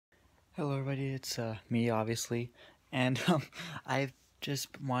Hello, everybody. It's me, obviously, and I just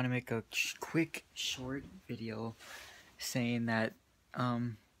want to make a quick, short video saying that, well,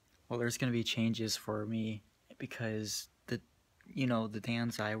 there's gonna be changes for me because the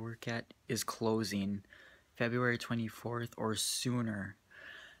Dan's I work at is closing February 24th or sooner.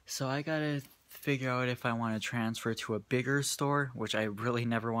 So I gotta figure out if I want to transfer to a bigger store, which I really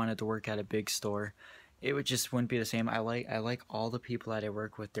never wanted to work at a big store. It would just wouldn't be the same. I like all the people that I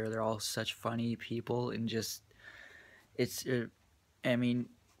work with there. They're all such funny people and just it's I mean,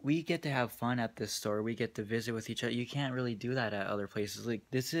 we get to have fun at this store. We get to visit with each other. You can't really do that at other places. Like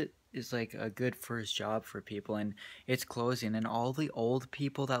this is like a good first job for people, and it's closing, and all the old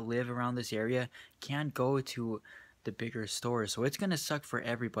people that live around this area can't go to the bigger stores. So it's going to suck for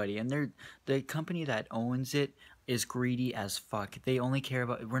everybody. And the company that owns it is greedy as fuck. They only care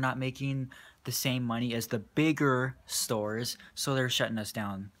about we're not making the same money as the bigger stores, so they're shutting us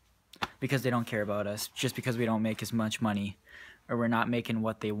down because they don't care about us just because we don't make as much money or we're not making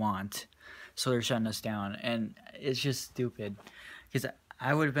what they want. So they're shutting us down, and it's just stupid because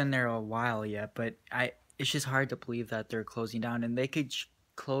I would have been there a while yet, but it's just hard to believe that they're closing down, and they could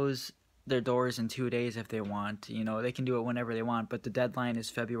close their doors in 2 days if they want. They can do it whenever they want, but the deadline is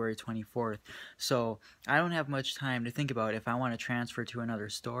February 24th. So I don't have much time to think about if I want to transfer to another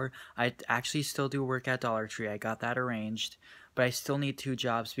store. I actually still do work at Dollar Tree. I got that arranged, but I still need two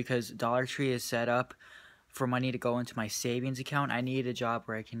jobs because Dollar Tree is set up for money to go into my savings account. I need a job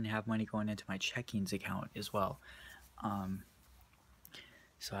where I can have money going into my checkings account as well. Um,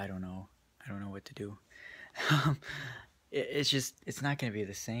 so I don't know. I don't know what to do. It's not going to be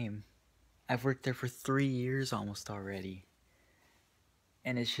the same. I've worked there for 3 years almost already.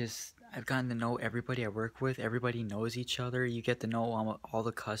 And I've gotten to know everybody I work with. Everybody knows each other. You get to know all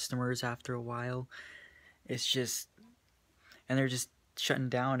the customers after a while. It's just, and they're just shutting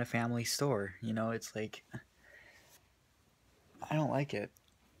down a family store. It's like, I don't like it.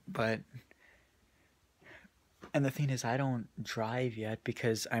 But And the thing is, I don't drive yet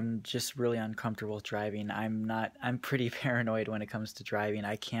because I'm just really uncomfortable driving. I'm pretty paranoid when it comes to driving.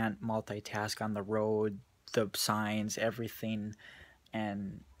 I can't multitask on the road, the signs, everything.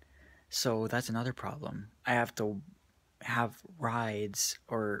 And so that's another problem. I have to have rides,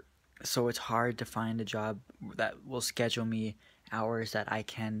 or so it's hard to find a job that will schedule me hours that I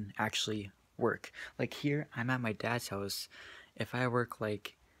can actually work. Like here, I'm at my dad's house. If I work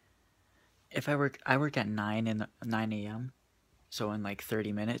like I work at 9 a.m. So in like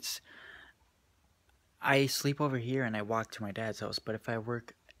 30 minutes, I sleep over here and I walk to my dad's house. But if I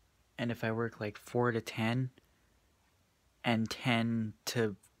work like 4 to 10 and 10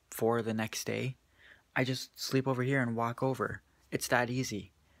 to 4 the next day, I just sleep over here and walk over. It's that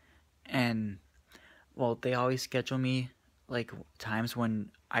easy. And well, they always schedule me like times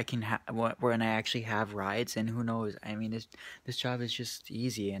when I can when I actually have rides, and who knows? I mean, this job is just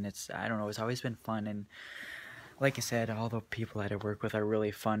easy, and I don't know, it's always been fun. And like I said, all the people that I work with are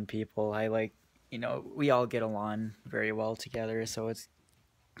really fun people. We all get along very well together, so it's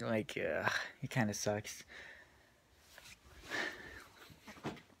like, it kind of sucks.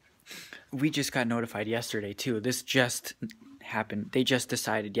 We just got notified yesterday, too. This just happened. They just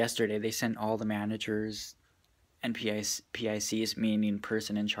decided yesterday. They sent all the managers and PICs, meaning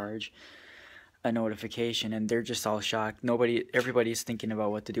person in charge, a notification, and they're just all shocked. Everybody's thinking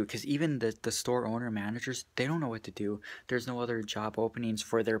about what to do, because even the store owner managers, they don't know what to do. There's no other job openings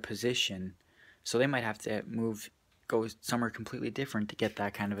for their position, so they might have to go somewhere completely different to get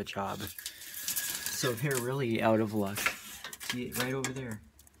that kind of a job. So they're really out of luck. See, right over there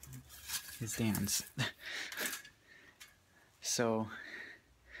is Dan's. so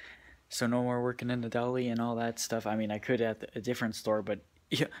so no more working in the deli and all that stuff. I mean, I could at a different store, but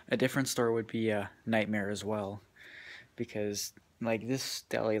yeah, a different store would be a nightmare as well, because like this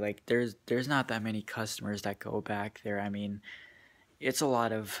deli, like there's not that many customers that go back there. It's a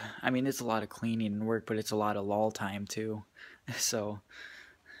lot of cleaning and work, but it's a lot of lull time too. So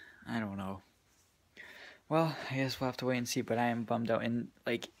I don't know. Well, I guess we'll have to wait and see. But I am bummed out, and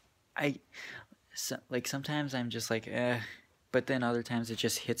I sometimes I'm just like, but then other times it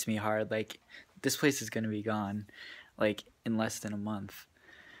just hits me hard. Like, this place is gonna be gone, like, in less than a month,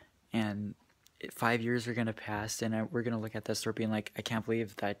 and 5 years are gonna pass, and we're gonna look at that store being like, I can't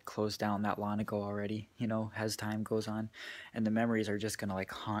believe that closed down that long ago already. As time goes on, and the memories are just gonna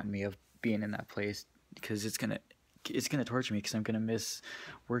like haunt me of being in that place, because it's gonna torture me, because I'm gonna miss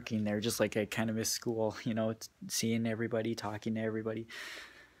working there, just like I kind of miss school. Seeing everybody, talking to everybody.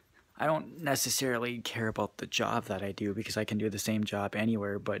 I don't necessarily care about the job that I do, because I can do the same job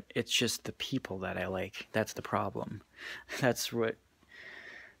anywhere, but it's just the people that I like. That's the problem. That's what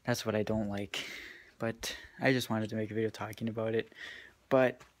That's what I don't like. But I just wanted to make a video talking about it.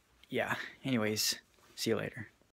 But yeah, anyways, see you later.